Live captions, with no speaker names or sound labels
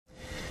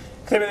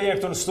Kemi edhe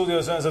këtu në studio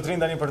zotrin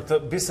tani për të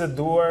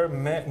biseduar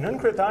me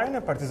nënkryetarin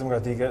e Partisë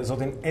Demokratike,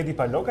 zotin Edi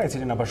Paloka, i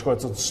cili na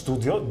bashkohet sot në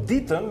studio,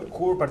 ditën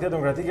kur Partia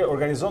Demokratike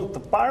organizon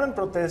të parën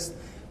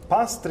protestë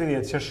pas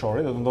 30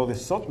 qershorit, do të ndodhi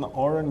sot në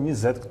orën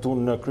 20 këtu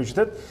në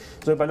kryeqytet.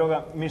 Zoti Paloka,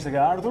 mirë se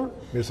ke ardhur.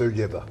 Mirë se ju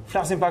gjeta.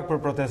 Flasim pak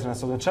për protestën e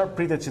sotme. Çfarë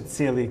pritet që të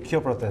sjellë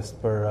kjo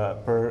protestë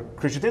për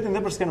kryeqytetin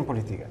dhe për skenën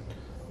politike?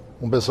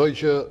 Unë besoj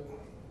që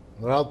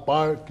në radhë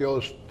parë kjo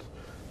është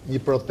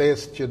një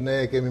protestë që ne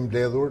kemi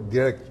mbledhur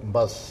direkt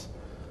mbas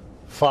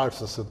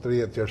farsës së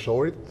 30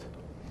 qershorit.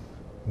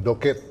 Do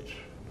ketë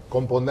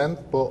komponent,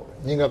 po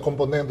një nga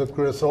komponentët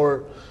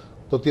kryesor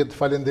do të jetë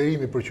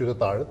falënderimi për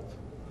qytetarët.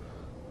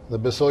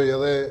 Dhe besoj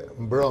edhe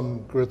mbrëm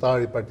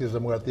kryetari i Partisë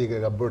Demokratike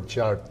ka bërë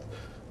qartë,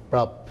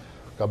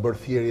 ka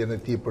bërë thirrjen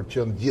e tij për të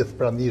qenë gjithë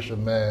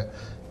pranishëm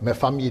me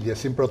familje,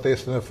 si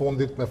protestën e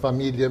fundit, me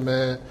familje, me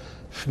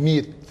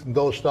fëmijët,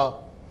 ndoshta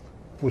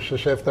kush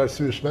është shef të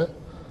arsyeshme.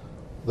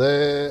 Dhe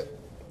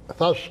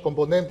thash,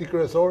 komponenti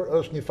kryesor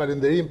është një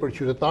falënderim për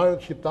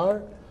qytetarët shqiptarë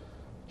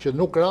që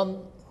nuk ranë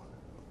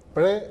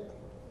pre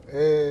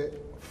e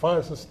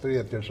farsës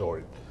 30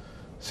 qershorit.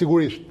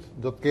 Sigurisht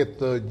do të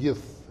ketë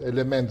gjithë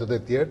elementet e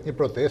tjerë, një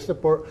proteste,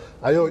 por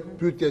ajo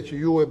pyetja që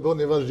ju e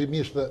bëni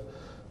vazhdimisht dhe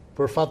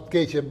për fat të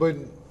keq e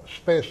bëjnë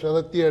shpesh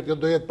edhe të tjerë, jo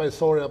do jetë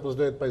paqësore apo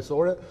s'do jetë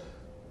paqësore,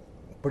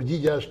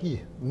 përgjigja është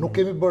një. Nuk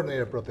kemi bërë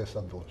ndonjëherë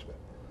protesta të dhunshme.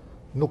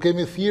 Nuk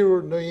kemi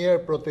thirrur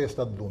ndonjëherë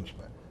protesta të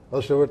dhunshme.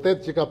 Është e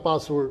vërtetë që ka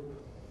pasur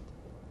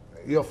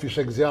jo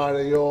fishek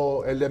zjarre,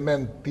 jo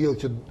element tillë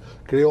që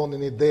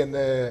krijonin idenë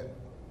e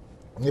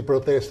një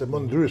proteste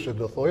më ndryshe,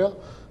 do thoja,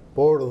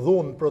 por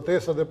dhunë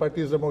protestat e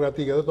Partisë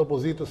Demokratike dhe të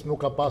opozitës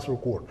nuk ka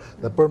pasur kurrë.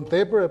 Dhe për më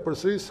tepër e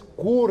përsëris,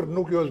 kurrë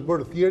nuk jo është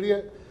bërë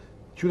thirrje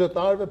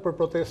qytetarëve për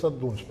protestat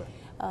dhunshme.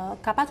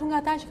 Ka patur nga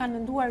ata që kanë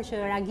menduar që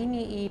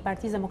reagimi i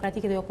Partisë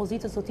Demokratike dhe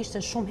opozitës do të ishte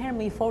shumë herë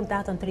më i fortë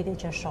datën 30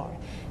 qershor.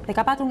 Dhe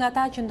ka patur nga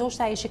ata që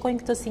ndoshta e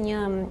shikojnë këtë si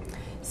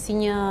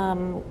një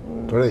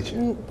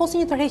tërheqje. Po si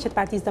një tërheqje të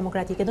Partisë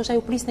Demokratike, ndoshta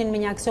ju prisnin me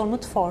një aksion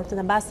më të fortë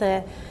dhe mbase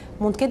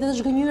mund të ketë të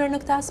zhgënjur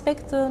në këtë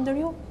aspekt ndër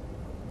ju?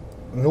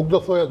 Nuk do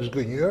thoja të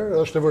zhgënjur,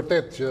 është e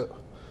vërtetë që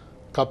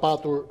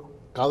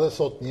ka dhe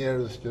sot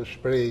njerëz që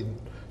shprehin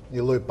një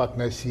lloj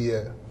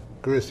pakënaqësie,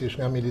 kryesisht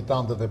nga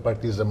militantët e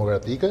Partisë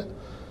Demokratike.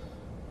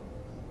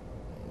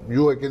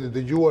 Ju e keni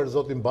dëgjuar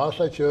zotin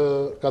Basha që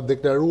ka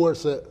deklaruar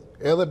se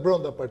edhe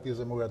brenda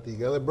Partisë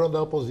Demokratike, edhe brenda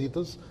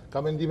opozitës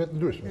ka mendime të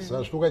ndryshme, se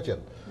ashtu ka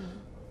qenë.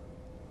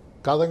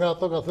 Ka dhe nga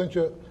ato ka thënë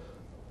që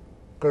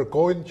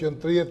kërkojnë që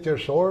në 30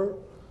 qershor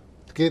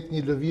të ketë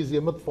një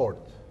lëvizje më të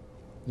fortë,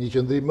 një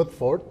qëndrim më të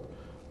fortë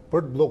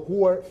për të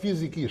bllokuar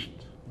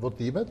fizikisht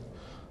votimet.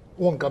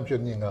 Unë kam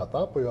qenë një nga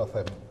ata, po ju a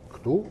them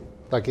këtu,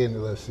 ta keni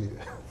dhe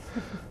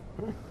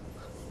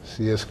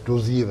si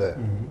ekskluzive,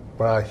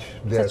 pra aq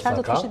vlerë sa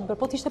ka.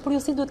 Po të ishte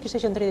përgjithësi duhet kishte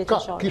qenë 30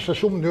 qershor. Kishte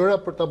shumë mënyra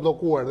për ta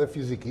bllokuar dhe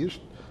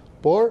fizikisht,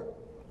 por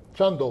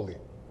ç'a ndodhi?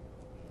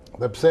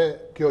 Dhe pse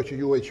kjo që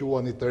ju e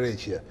quani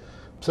tërheqje?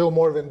 Pse u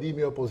mor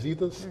vendimi i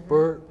opozitës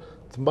për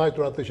të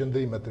mbajtur atë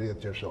qendrim me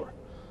 30 qershor?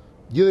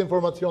 Gjithë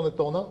informacionet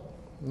tona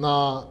na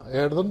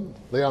erdhën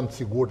dhe janë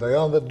të sigurta,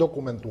 janë dhe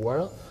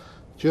dokumentuara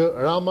që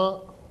Rama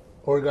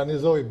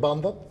organizoi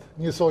bandat,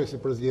 njësoj si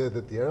për zgjedhjet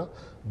e tjera,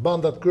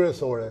 bandat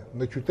kryesore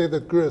në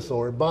qytetet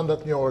kryesore,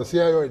 bandat njohur si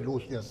ajo e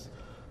Lushnjës,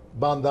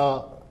 banda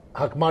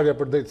hakmarrja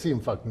për drejtësi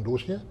në fakt në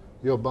Lushnjë,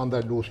 jo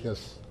banda e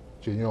Lushnjës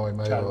që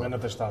njohim ajo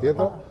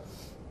tjetër.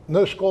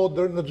 Në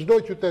Shkodër, në çdo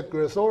qytet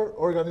kryesor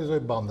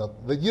organizoi bandat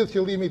dhe gjithë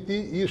qëllimi i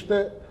tij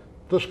ishte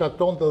të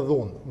shkaktonte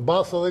dhunë,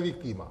 mbas edhe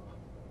viktima.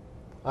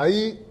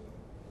 Ai,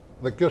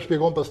 dhe kjo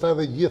shpjegon pastaj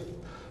edhe gjithë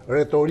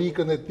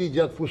retorikën e tij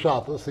gjatë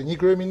fushatës, se një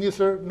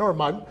kryeministër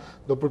normal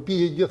do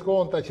përpiqej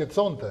gjithkohon ta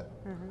qetësonte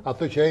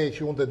ato që ai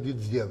quante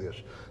ditë zgjedhjesh.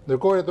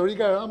 Ndërkohë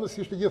retorika e Ramës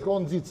ishte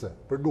gjithkohon nxitse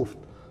për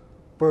luftë,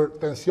 për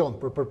tension,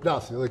 për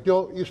përplasje, dhe kjo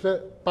ishte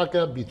pak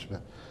e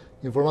habitshme.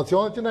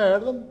 Informacionet që na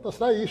erdhën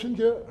pastaj ishin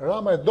që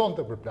Rama e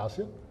donte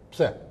përplasjen.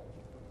 Pse?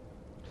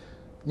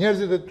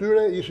 Njerëzit e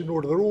tyre ishin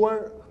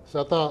urdhëruar,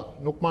 se ata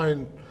nuk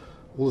marrin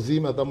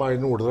udhëzime, ata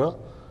marrin urdhra,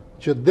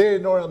 që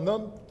deri në orën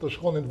 9 të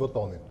shkonin të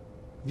votonin.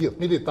 Gjithë,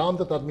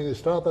 militantët,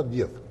 administratat,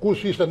 gjithë.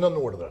 Kush ishte nën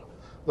urdhra.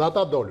 Dhe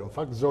ata dolën, në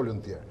fakt zolën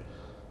tjerë.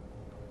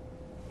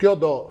 Kjo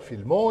do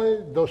filmohej,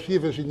 do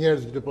shifeshin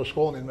njerëzit që po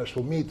shkonin me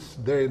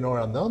shumicë deri në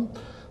orën 9,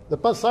 dhe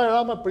pastaj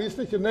Rama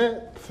priste që ne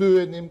të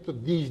thyenim, të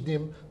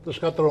digjnim, të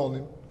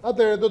shkatronim.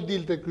 Atëherë do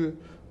dilte ky,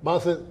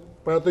 mbase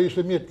për ato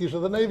ishte mirë të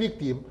kishte edhe një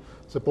viktim,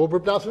 se po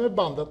përplasin me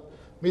bandat,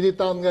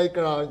 militant nga i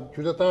krajnë,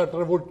 qytetarë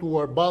të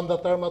revoltuar,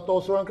 bandat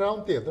armatosura në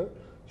krahun tjetër,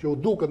 që u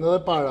duken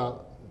edhe para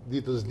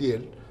ditës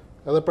diel,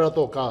 edhe për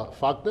ato ka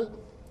fakte,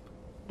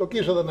 do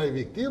kishte edhe një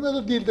viktim, dhe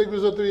do dilte ky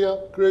zotëria,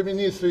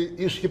 kryeministri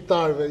i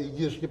shqiptarëve, i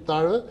gjithë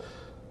shqiptarëve,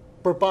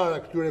 përpara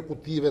këtyre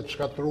kutive të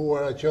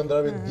shkatruara,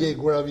 qendrave të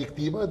djegura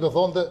viktima, do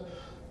thonte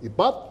i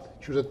pat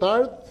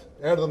qytetarët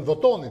erdhën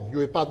votonin,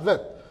 ju i pat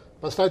vetë.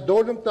 Pastaj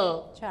dolën këta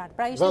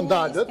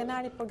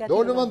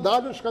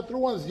vandalët,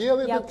 shkatruan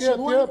zgjedhjet e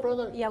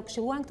tjera. Ja u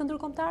këshilluan këtë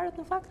ndërkombëtarët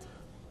në fakt?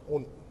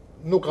 Unë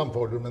nuk kam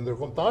folur me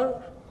ndërkombëtar,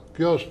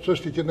 kjo është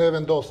çështje që ne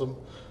vendosëm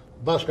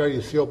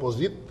bashkërisht si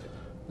opozit.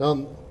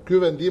 Ky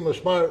vendim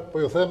është marrë, po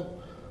ju them,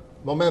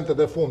 momentet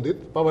e fundit,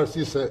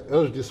 pavarësisht se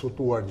është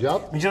diskutuar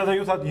gjatë. Megjithatë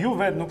ju thatë ju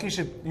vetë nuk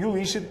ishit, ju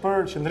ishit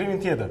për qëndrimin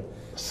tjetër.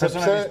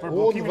 Sepse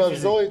unë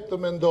vazhdoj të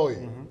mendoj.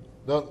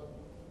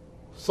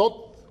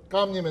 Sot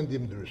kam një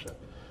mendim ndryshe.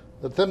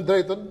 Dhe të them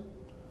drejtën,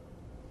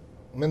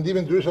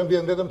 mendimin ndryshe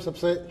vjen vetëm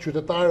sepse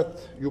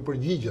qytetarët ju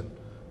përgjigjen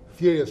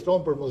thirrjes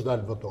tonë për mos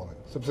dalë votonin.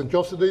 Sepse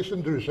nëse do ishte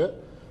ndryshe,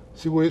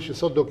 sigurisht që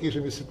sot do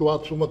kishim një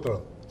situatë shumë më të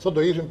rëndë. Sot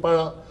do ishim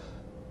para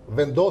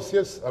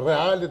vendosjes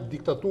reale të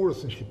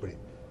diktaturës në Shqipëri.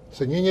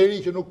 Se një njeri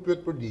që nuk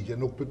pyet për ligje,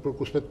 nuk pyet për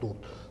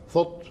kushtetut,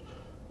 thot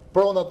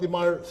pronat i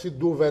marr si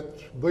du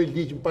vet, bëj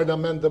ligj në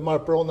parlament dhe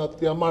marr pronat,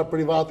 ja marr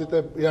privatit,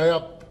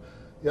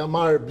 ja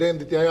marr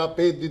blendit, ja jap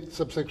Edit,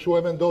 sepse kështu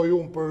e mendoj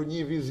unë për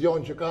një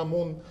vizion që kam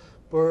unë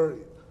për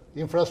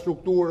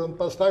infrastrukturën,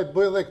 pastaj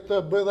bëj dhe këtë,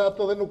 bëj dhe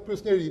ato dhe nuk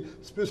pyes njeri,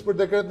 s'pyes për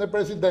dekretin e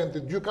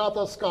presidentit,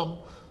 gjykata s'kam,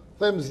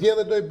 them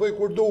zgjedhje do i bëj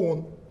kur du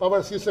unë,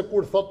 pavarësisht se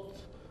kur thot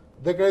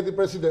dekreti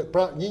president.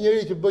 Pra një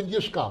njeri që bën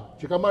gjithçka,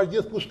 që ka marrë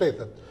gjithë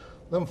pushtetet,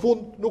 në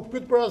fund nuk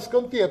pyet për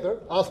askën tjetër,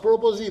 as për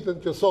opozitën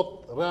që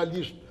sot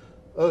realisht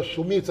është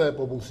shumica e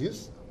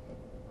popullsisë,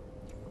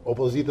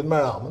 opozitën me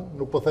Ramën,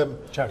 nuk po them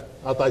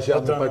ata që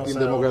janë në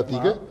Partinë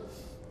Demokratike.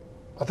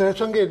 Atëherë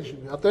ç'a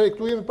ngelin? Atëherë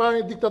këtu jemi para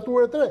një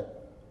diktature të re.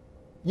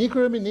 Një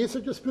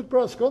kryeministër që s'pyet për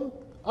askën,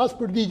 as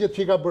për ligjet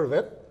që i ka bërë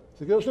vet,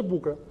 se kjo është e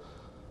bukur.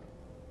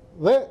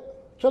 Dhe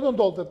ç'a do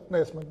ndodhte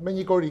nesër me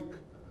një korik?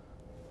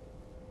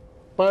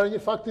 Para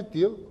një fakti të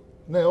tillë,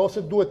 ne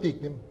ose duhet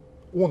iknim,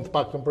 unë të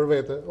paktën për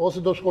vete,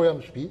 ose do shkoja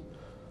në shtëpi,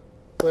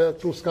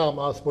 tu s'kam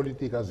as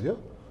politik asgjë,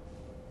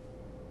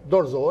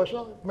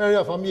 dorëzohesha,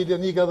 merja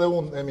familjen ika dhe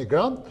unë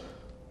emigrant,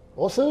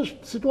 ose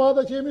është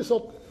situata që jemi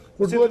sot,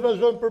 kur duhet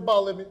vazhdojmë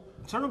përballemi.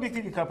 Çfarë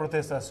objektivi ka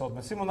protesta e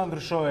sotme? Si mund ta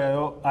ndryshojë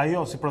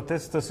ajo si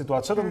protestë të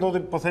situatë? Çfarë do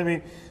ndodhi, po themi,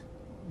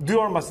 2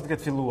 orë mbasi të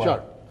ketë filluar?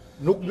 Qartë,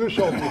 nuk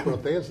ndryshon një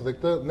protestë dhe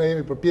këtë ne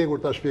jemi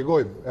përpjekur ta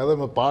shpjegojmë edhe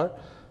më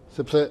parë,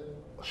 sepse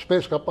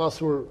shpesh ka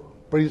pasur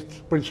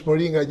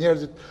pritshmëri nga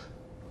njerëzit.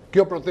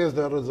 Kjo protestë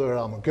do rrëzoj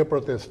Ramën, kjo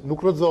protestë nuk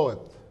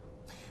rrëzohet.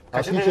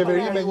 Asnjë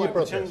qeveri me një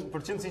protestë.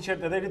 Për qenë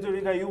sinqert, edhe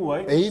retorika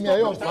juaj. E imi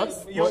ajo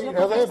fakt,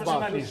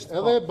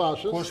 edhe e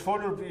Bashës. Kur është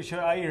folur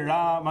që ai ra,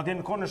 madje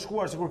në kohën e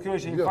shkuar, sikur kjo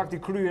ishte një fakt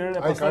i kryer,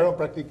 ai ka rënë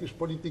praktikisht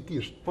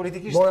politikisht,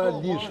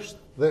 moralisht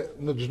dhe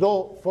në çdo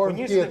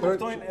formë tjetër. Po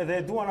kuptojnë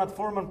edhe e duan atë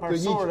formën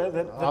parsore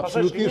dhe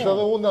absolutisht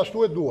edhe unë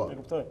ashtu e dua.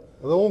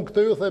 Dhe unë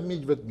këtë ju them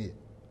miqve të mi.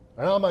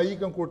 Rama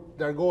ikën kur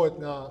largohet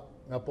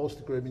nga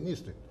posti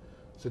kryeministrit.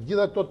 Se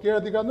gjitha këto të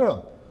tjerat i kanë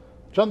rënë.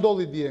 Ç'a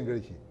ndodhi dje në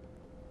Greqi?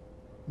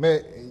 Me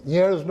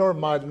njerëz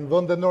normal, në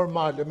vende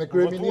normale, me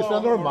kryeministra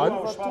normal,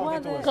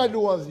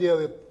 kaluan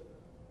zgjedhjet.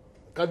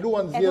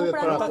 Kaluan zgjedhjet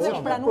para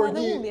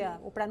kohës.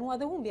 U pranua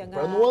dhe humbja nga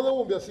pranua dhe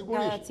humbja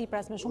sigurisht.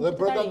 Tsipras me shumë dhe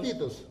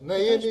përgatitës.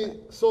 Ne jemi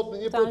sot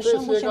në një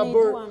proces që ka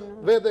bërë,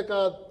 vetë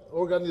ka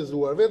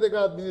organizuar, vetë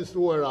ka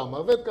administruar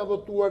Rama, vetë ka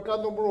votuar, ka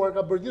numëruar,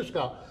 ka bërë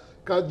gjithçka.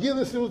 Ka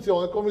gjithë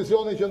institucionet,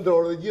 komisioni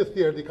qendror dhe gjithë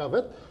tjerë i ka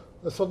vetë.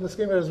 Dhe sot ne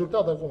s'kemi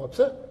rezultat akoma.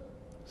 Pse?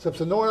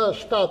 Sepse në ora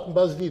 7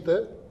 mbasdite,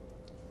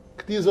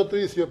 këtij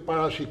zotërisë që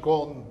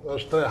parashikon,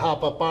 është 3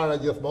 hapa para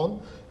gjithmonë,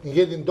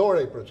 ngelin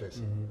dore i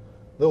procesi.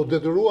 Dhe u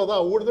detyrua dha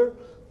urdhër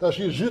tash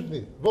i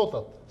zhytni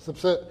votat,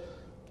 sepse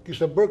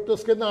kishte bërë këtë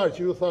skenar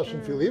që ju thash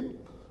në fillim,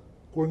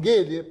 kur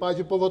ngeli, pa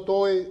që po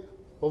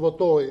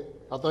votoi,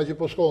 ata që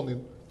po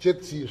shkonin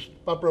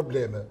qetësisht, pa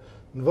probleme,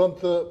 në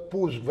vend të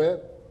pushkëve,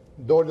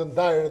 dolën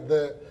dajret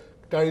dhe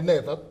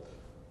karinetat,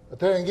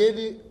 atëherë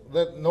ngeli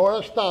dhe në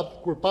ora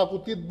 7, kur pa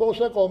kutit bosh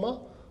akoma,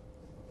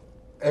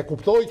 e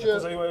kuptoj që...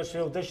 Ju e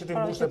shqiu deshit i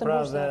mbushte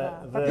pra dhe...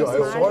 Jo, e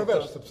usuar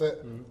vesh, sepse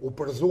u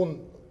përzun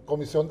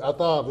komision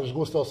ata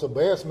vëzhgues të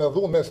OSBE-s me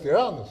dhunë mes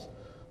Tiranës,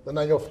 dhe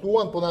na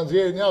njoftuan, po na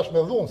nxjerrin jashtë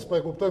me dhunë, s'po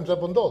e kuptojmë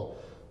çfarë po ndodh.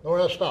 Në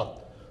ora 7.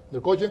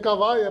 Ndërkohë që në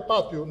Kavaj e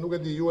pat ju, nuk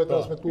e di, ju e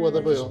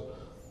transmetuat apo jo.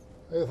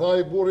 E tha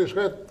i burri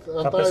shkret,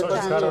 antari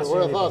taksirat,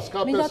 ora tha,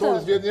 s'ka 5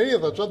 orë s'vjen njeri,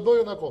 tha, ç'a të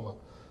bëjun akoma?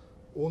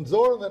 U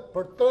nxorën dhe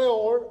për 3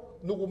 orë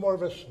nuk u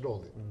morë vesh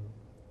ndodhi.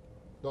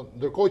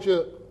 Ndërkohë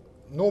që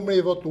numri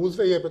i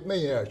votuesve jepet me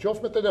njëherë,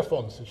 qoftë me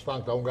telefon, siç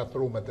thanë ka u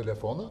ngatru me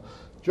telefona,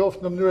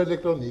 qoftë në mënyrë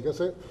elektronike,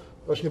 se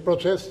është një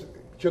proces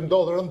që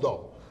ndodh rëndo.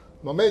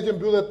 Në momentin që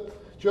mbyllet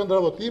qendra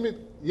votimit,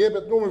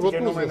 jepet numri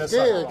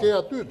votuesve, ke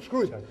aty të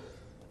shkruaj.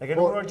 E ke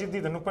numëruar gjithë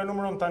ditën, nuk po e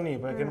numëron tani,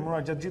 po e ke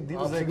numëruar gjatë gjithë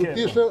ditës dhe e ke.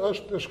 Absolutisht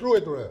është e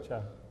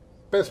shkruar.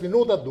 5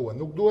 minuta duhen,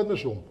 nuk duhet më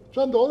shumë.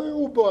 Ç'a ndodhi?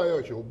 U bë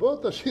ajo që u bë,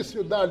 tash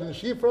ju dalin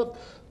shifrat,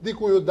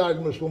 diku ju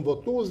dalin më shumë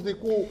votues,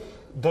 diku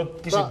do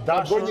të kishit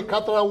dashur një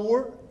 4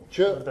 urë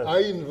që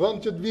ai në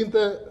vend që të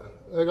vinte,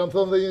 e kam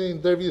thënë dhe një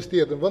intervistë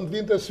tjetër, në vend të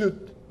vinte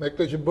syt me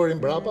këtë që bërin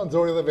mbrapa,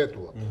 nxori dhe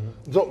vetulla.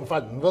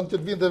 Në vend që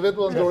të vinte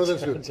vetulla, nxori dhe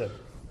syt.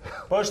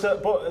 Po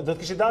do të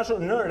kishit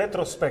dashur në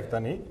retrospekt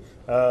tani,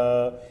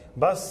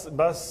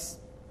 bas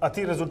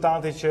atij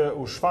rezultati që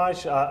u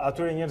shfaq,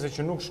 atyre njerëzve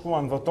që nuk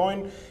shkuan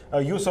votojnë,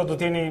 ju sot do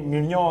të jeni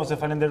mirënjohës e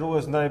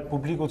falenderues ndaj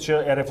publikut që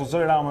e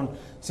refuzoi Ramën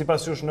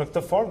sipas jush në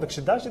këtë formë, do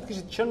kishit dashur të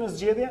kishit qenë në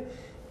zgjedhje,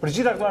 Për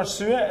gjitha këto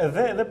arsye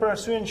edhe për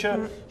arsyen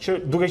që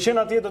duke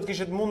qenë atje do të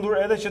kishit mundur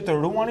edhe që të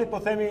ruanit, po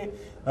themi,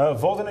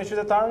 votën e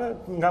qytetarëve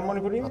nga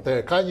manipulimi?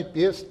 Atëherë ka një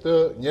pjesë të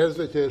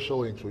njerëzve që e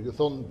shohin kështu, që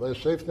thonë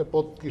shefin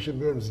po të kishin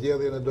hyrë në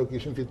zgjedhjen e do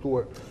kishin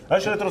fituar.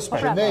 Është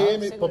retrospekt. Ne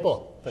jemi,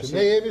 që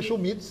ne jemi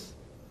shumicë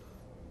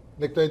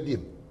në këtë e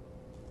dim.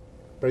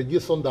 Për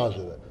gjithë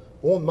sondazheve.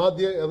 Unë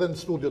madje edhe në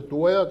studiot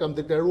tuaja kam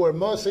deklaruar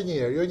më se një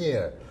herë, jo një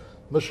herë,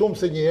 më shumë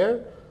se një herë,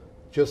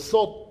 që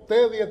sot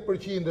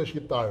 80% e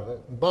shqiptarëve,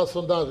 në bazë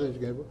sondazheve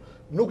që kemi,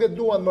 nuk e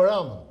duan më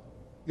Ramën.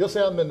 Jo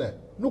se janë me ne.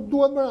 Nuk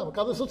duan më Ramën,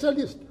 ka dhe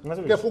socialistë.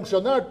 Ke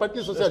funksionarët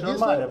Partisë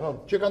Socialiste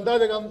që kanë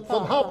dalë kanë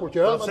thënë hapur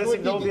që Rama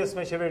duhet lodhjes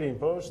me qeverinë,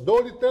 po është.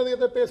 Doli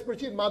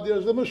 85%, madje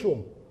është dhe më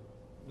shumë.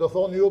 Do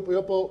thonë ju,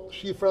 jo po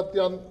shifrat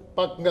janë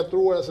pak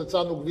ngatruara se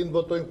ca nuk vinë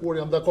votojnë kur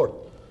jam dakord.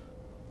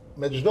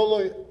 Me çdo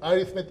lloj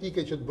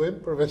aritmetike që të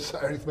bëjmë, përveç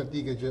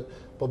aritmetike që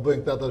po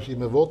bëjnë këta tash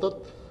me votat,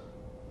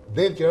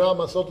 del që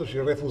Rama sot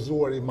është i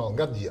refuzuar i madh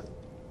nga të gjithë.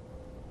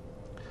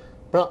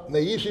 Pra,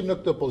 ne ishim në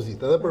këtë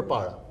pozitë edhe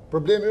përpara.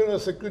 Problemi ynë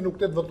është se ky nuk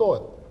të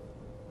votohet.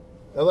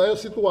 Edhe ajo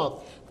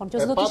situatë. Po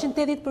nëse do të ishin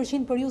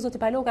 80% për ju zoti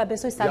Paloka,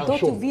 besoj sa do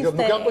t'ju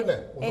viste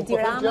Edi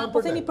Rama,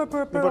 po themi për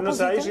por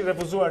nëse ai ishi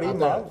refuzuar i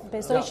madh,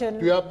 besoj që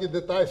ty jap një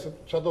detaj se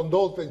çfarë do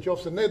ndodhte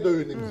nëse ne do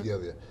hynim në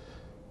zgjedhje.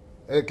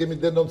 E kemi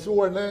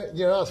denoncuar ne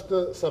një rast të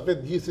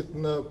Safet Gjicit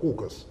në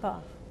Kukës. Po.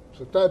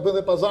 Se këta e bën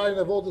dhe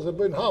pazarin e votës e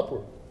bëjnë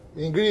hapur.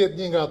 I ngrihet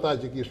një nga ata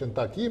që kishin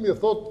takim, i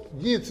thot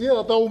Gjici,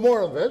 ata u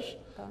morën vesh.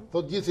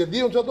 Thot Gjici,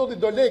 di unë që ato ti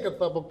do lekët,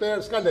 po këtë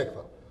herë s'ka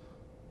lekë.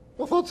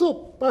 Po thot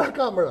sop, para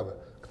kamerave.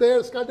 Këtë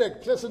herë s'ka lekë,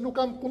 pse se nuk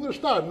kam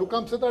kundërshtar, nuk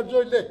kam pse ta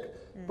harxoj lekë.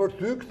 Për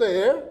ty këtë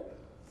herë,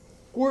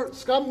 kur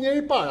s'kam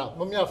njeri para,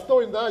 më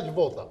mjaftojnë dhe aq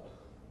vota.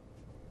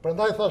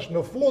 Prandaj thash,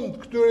 në fund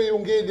këtyre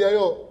ju ngeli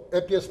ajo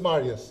e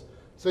pjesëmarrjes.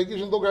 Se i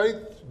kishin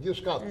llogarit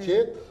gjithçka të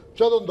qetë,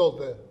 çfarë do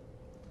ndodhte?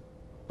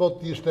 Po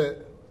të ishte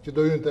që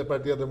do hynte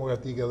Partia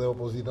Demokratike dhe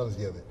opozita në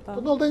zgjedhje.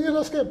 Do ndodhte një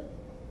raskem.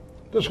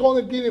 Të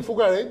shkonin dini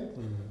fugarin,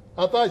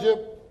 ata që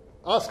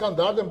as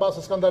skandale,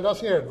 mbase skandal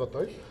asnjëherë të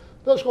votojnë,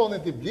 të shkonin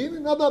t'i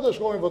blinin, ata të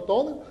shkonin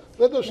votonin,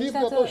 dhe të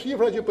shifin ato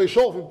shifra që po i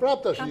shohim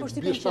prapë tash, mbi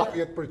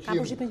 70%. Kam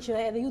përshtypjen që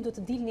edhe ju do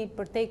të dilni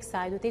përtej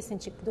kësaj, do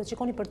të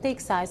shikoni përtej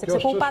kësaj, sepse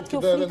po pat kjo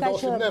frika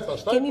që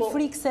kemi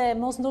frikë se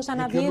mos ndoshta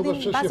na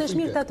vjedhin, pasi është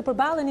mirë të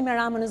përballeni me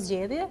Ramën në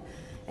zgjedhje,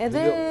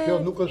 edhe kjo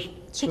nuk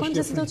është shikojmë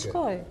se si do të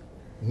shkojë.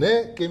 Ne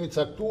kemi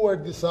caktuar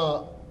disa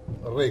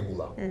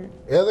rregulla.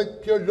 Edhe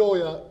kjo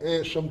loja e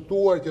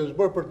shëmtuar që është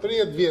bërë për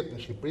 30 vjet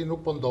në Shqipëri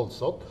nuk po ndodh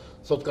sot.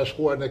 Sot ka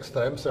shkuar në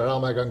ekstrem, se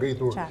Rama e ka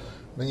ngritur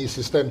në një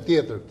sistem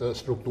tjetër këtë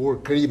strukturë,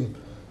 krim,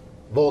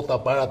 vota,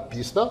 parat,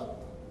 pista.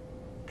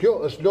 Kjo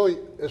është lojë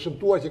e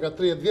shëmtuar që ka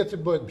 30 vjet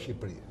që bëhet në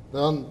Shqipëri.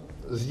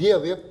 Domethënë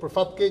zgjedhjet për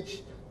fat keq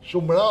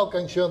shumë rrallë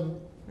kanë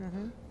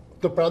qenë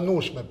të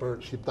pranueshme për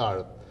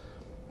shqiptarët.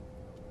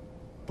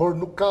 Por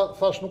nuk ka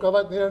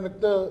vajt njëherë në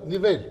këtë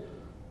nivel.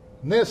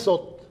 Ne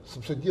sot,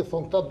 sepse gjithë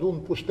thonë këta duan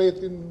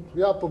pushtetin,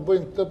 ja po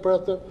bëjnë këtë për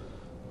atë,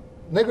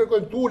 ne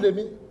kërkojmë të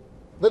ulemi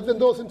dhe të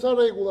vendosim ca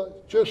rregulla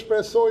që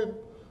shpresojmë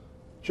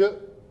që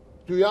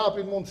t'ju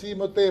japin mundësi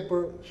më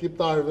tepër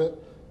shqiptarëve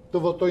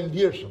të votojnë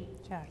lirshëm.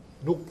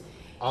 Nuk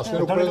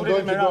asnjë nuk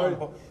pretendojmë që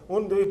do.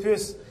 Unë do i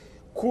pyes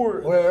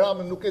kur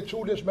Ramën nuk e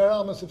çulesh me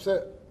Ramën sepse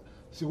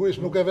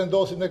sigurisht nuk e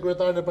vendosim ne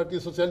kryetarin e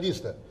Partisë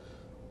Socialiste.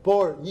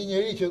 Por një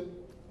njeri që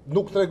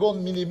nuk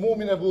tregon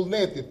minimumin e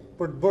vullnetit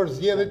për të bërë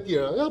zgjedhje të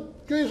tjera. Ja,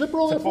 kjo ishte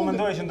provë e fundit. Po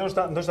mendoja që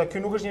ndoshta ky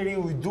nuk është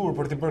njeriu i dur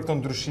për të bërë këto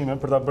ndryshime,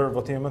 për ta bërë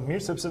votimin më të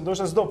mirë, sepse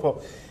ndoshta s'do, po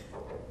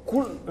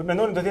kur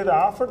mendoni do të jetë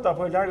afërt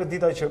apo e largët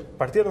dita që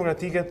Partia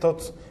Demokratike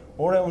thotë,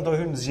 "Ore, unë do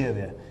hyj në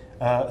zgjedhje."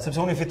 Sepse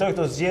unë i fitoj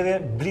këto zgjedhje,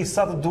 bli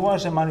sa të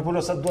duash e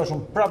manipulo sa të duash,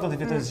 unë prapë do të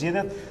fitoj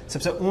zgjedhjet,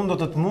 sepse unë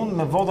do të mund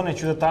me votën e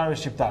qytetarëve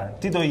shqiptarë.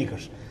 Ti do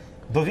ikësh.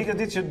 Do vi këtë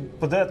ditë që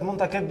PD-t mund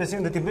ta ketë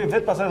besimin dhe ti bëj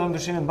vetë pasaj të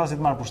ndryshimin mbasi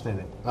të marrë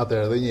pushtetin.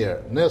 Atëherë edhe një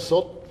herë, ne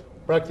sot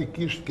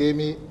praktikisht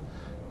kemi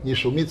një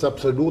shumicë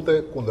absolute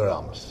kundër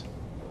Ramës.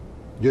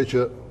 Gjë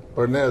që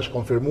për ne është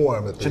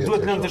konfirmuar me të që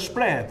duhet lënë të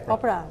shprehet. Po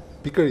pra.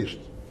 Pikërisht.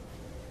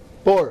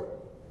 Por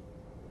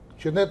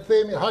që ne të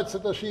themi haq se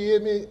tash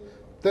jemi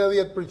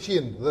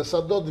 80% dhe sa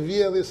do të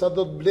vjedhi, sa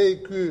do të blej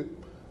ky,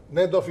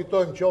 ne do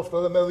fitojmë qoftë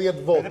edhe me 10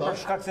 vota. Edhe për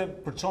shkak se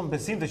përçon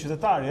besim të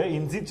qytetarëve, i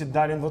nxit që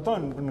dalin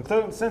votojnë në këtë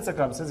sens e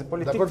kam, sensi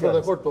politik.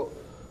 Dakor, po.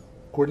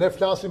 Kur ne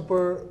flasim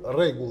për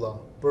rregulla,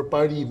 për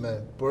parime,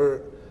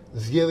 për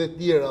zgjedhje të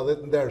tjera dhe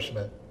të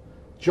ndershme,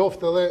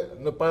 qoftë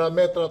edhe në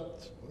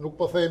parametrat, nuk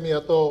po themi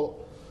ato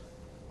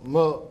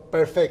më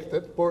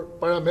perfektet, por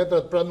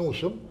parametrat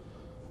pranueshëm,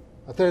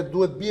 atëherë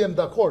duhet bijem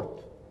dakord.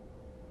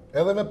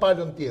 Edhe me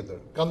palën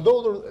tjetër. Ka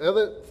ndodhur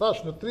edhe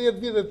thash në 30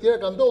 vite të tjera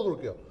ka ndodhur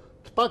kjo.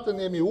 Të paktën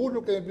jemi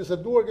ulur, kemi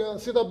biseduar,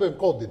 si ta bëjmë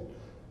kodin.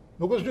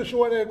 Nuk është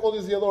ndryshuar në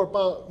kodin zgjedhor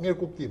pa mirë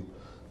kuptim.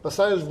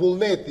 Pastaj është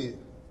vullneti.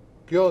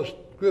 Ky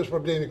është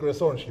problemi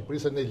kryesor në Shqipëri,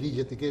 se ne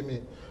ligjet i kemi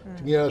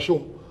të mira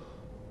shumë.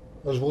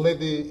 Është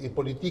vullneti i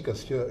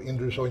politikës që i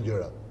ndryshojnë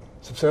gjërat.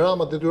 Sepse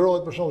Rama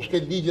detyrohet për shkak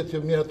shkel ligjet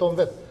që miraton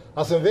vetë.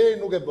 As Enveri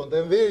nuk e bën.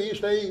 Enveri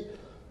ishte ai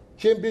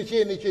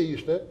Qembreqeni që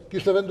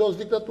kishte vendosur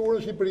diktaturën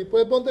në Shqipëri, po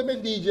e bënte me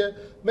ligje,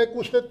 me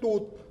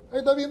kushtetut.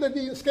 Ai ta vinte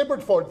ligjin, s'ke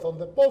për të folë,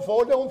 thonë. Po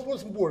fola unë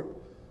fus në burg.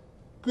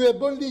 Ky e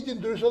bën ligjin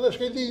ndryshe dhe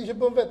shkel ligjin që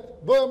bën vet.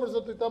 Bëhe më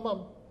zoti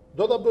tamam.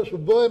 Do ta bësh,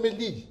 bëhe me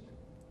ligj.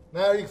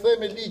 Na rikthye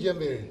me ligjen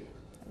veri.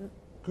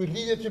 Ky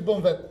ligjet që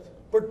bën vet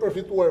për të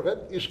përfituar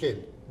vet i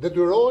shkel.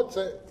 Detyrohet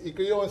se i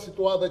krijohen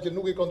situata që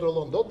nuk i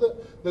kontrollon dot,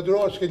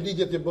 detyrohet shkel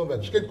ligjet që bën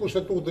vet, shkel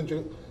kushtetutën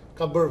që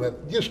ka bërë vet,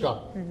 gjithçka.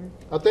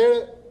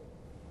 Atëherë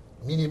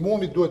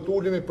minimumi duhet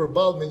ulemi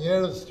përballë me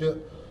njerëz që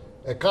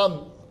e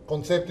kanë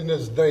konceptin e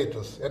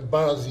drejtës, e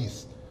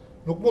barazisë.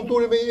 Nuk mund të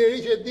ulemi me njëri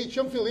që e di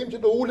që në fillim që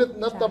do ulet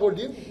në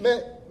tavolinë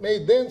me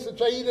idenë se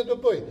çfarë ile do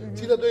bëj,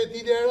 cila do jetë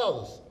ilja e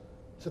radhës.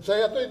 Sepse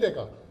ai ato ide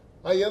ka.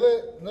 Ai edhe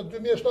në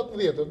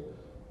 2017-ën,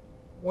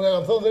 unë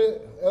kam thënë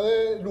edhe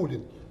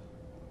Lulit,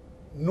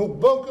 nuk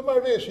bën kë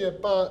marrëveshje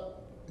pa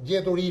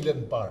gjetur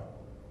hilen në parë.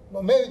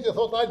 Momenti që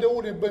thotë hajde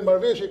ulim bëjmë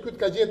marrëveshje, ky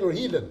ka gjetur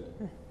hilen.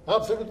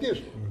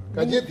 Absolutisht.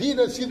 Ka gjetur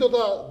hilen si do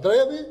ta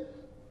dredhi,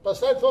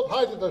 pastaj thotë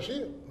hajde tash,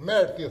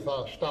 merr ti tha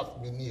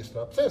 7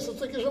 ministra. Pse?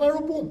 Sepse kishte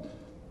marrë punë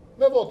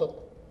me votat.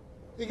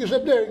 I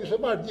kishte blerë, i kishte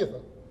marrë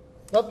gjithë.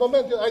 Në atë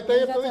moment ai ta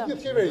jep edhe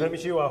gjithë qeverinë.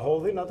 Themi që ju a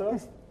hodhin atë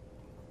rast?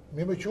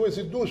 Mi më quaj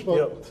si dush, po.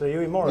 Jo, se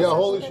ju i morët. Ja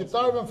hodhi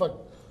shqiptarëve në fakt.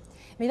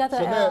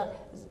 Megjithatë,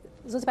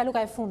 Zoti Paloka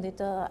e fundit,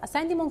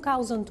 sa ndihmon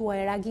kauzën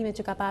tuaj reagimet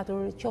që ka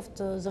patur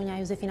qoftë zonja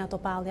Jozefina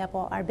Topalli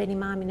apo Arben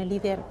Imami në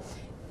lidhje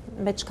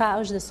me çka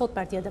është dhe sot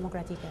Partia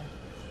Demokratike?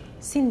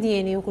 Si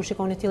ndjeni ju kur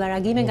shikoni tilla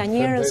reagime nga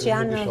njerëz që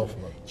janë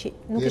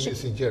nuk jemi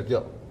sinqert,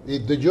 jo. I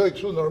dëgjoj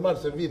kështu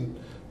normal se vinë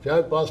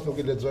fjalë, pas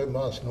nuk i lexoj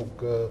më as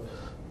nuk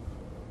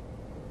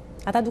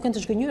ata duken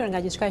të zhgënjur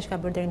nga gjithçka që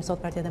ka bërë deri më sot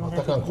Partia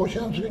Demokratike. Ata kanë kohë që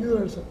janë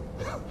zhgënjur se.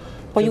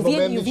 Po ju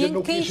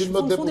vjen keq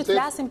në fundit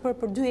flasim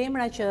për dy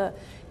emra që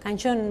kanë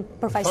qenë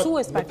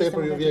përfaqësues Partisë Demokratike. Më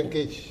tepër ju vjen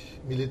keq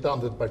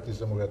militantët e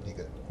Partisë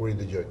Demokratike kur i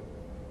dëgjoj.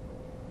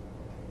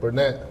 Për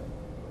ne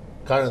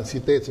ka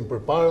rëndësi të ecim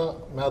përpara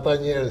me ata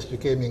njerëz që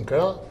kemi në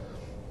krah.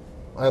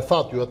 A e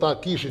thatë ju, ata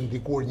kishin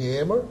dikur një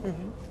emër,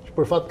 që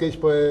për fat keq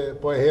po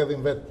e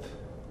hedhin vet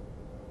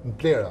në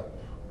plera.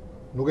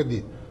 Nuk e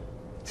di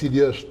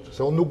cili është,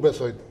 se unë nuk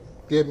besoj,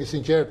 të jemi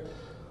sinqert,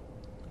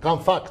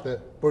 kam fakte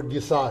për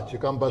disa që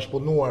kam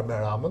bashkëpunuar me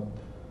Ramën,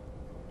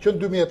 që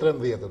në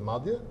 2013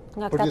 madje,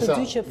 për disa,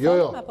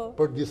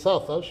 për disa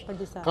thash,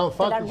 kam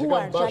fakte që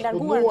kam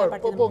bashkëpunuar,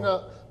 po nga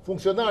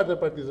funksionarët e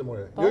Partisë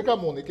Demokratike. Jo i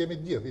kam unë, i kemi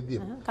gjithë, i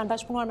dim. Kanë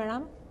bashkëpunuar me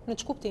Ramën? Në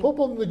që kuptim?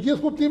 Po, në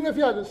gjithë kuptimin e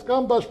fjalës.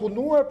 Kam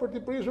bashkëpunuar për t'i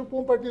prishur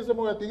punë Partisë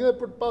Demokratike dhe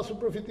për të pasur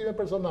përfitime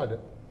personale.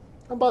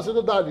 Në base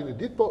të dalin një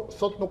ditë, po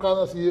sot nuk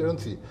kanë asnjë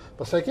rëndësi.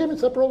 Pastaj kemi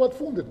ca prova të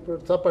fundit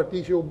për ca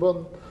parti që u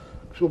bën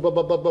kështu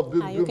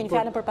A ju keni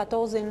fjalën për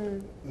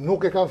Patozin?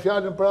 Nuk e kam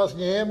fjalën për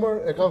asnjë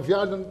emër, e kam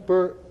fjalën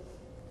për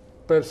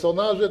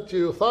personazhet që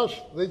ju thash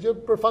dhe që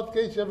për fat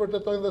keq e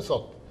vërtetojnë dhe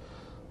sot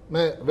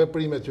me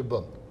veprimet që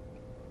bën.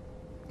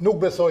 Nuk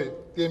besoj,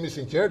 të jemi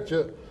sinqert,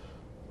 që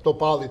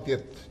Topalli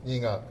tjetë një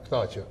nga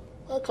këta që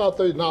ka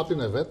të natin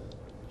e vetë,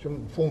 që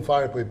në fund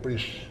fare po i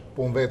prish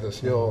punë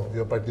vetës,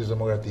 jo Partisë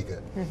Demokratike.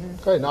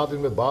 Ka i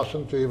natin me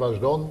Bashën që i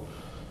vazhdon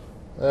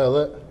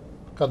edhe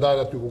ka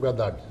dalë aty ku ka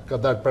dalë.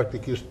 Ka dalë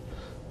praktikisht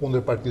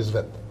kundër Partisë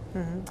vetë.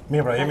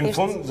 Mirë pra, jemi në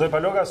fund, Zoti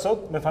Paloka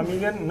sot me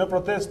familjen në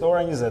protestë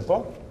ora 20,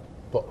 po?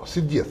 Po,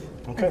 si gjithë.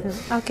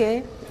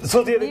 Okej.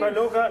 Zoti Edi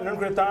Paloka,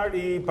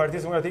 nënkryetari i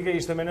Partisë Demokratike,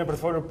 ishte me ne për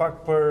të folur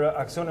pak për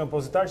aksionin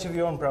opozitar që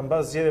vijon pra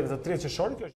mbas zgjedhjeve të 3 qershorit.